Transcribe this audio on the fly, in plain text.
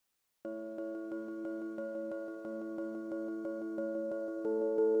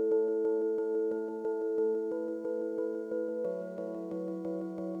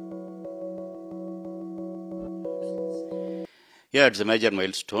Yeah, it's a major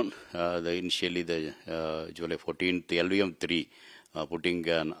milestone. Initially, the July 14th, the LVM-3 putting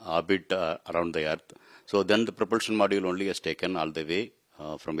an orbit around the Earth. So then the propulsion module only has taken all the way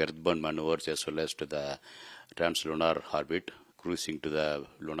from earthbound maneuvers as well as to the translunar orbit, cruising to the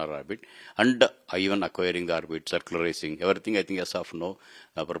lunar orbit, and even acquiring the orbit, circularizing everything. I think as of now,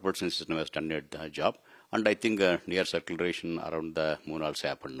 propulsion system has done a job, and I think near circulation around the moon also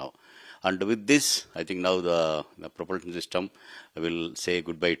happened now. And with this, I think now the propulsion system will say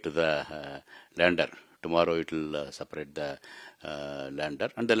goodbye to the lander. Tomorrow it will separate the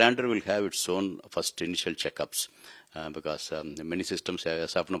lander, and the lander will have its own first initial checkups. Because many systems,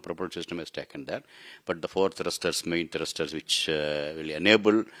 as of now, propulsion system has taken that, but the four thrusters, main thrusters, which will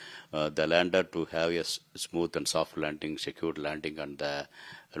enable the lander to have a smooth and soft landing, secured landing on the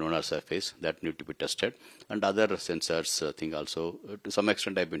lunar surface, that need to be tested, and other sensors thing also to some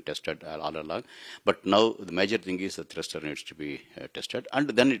extent have been tested all along. But now the major thing is the thruster needs to be tested, and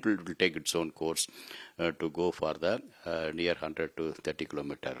then it will take its own course to go for the near 100 to 30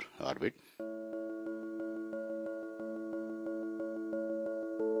 kilometer orbit.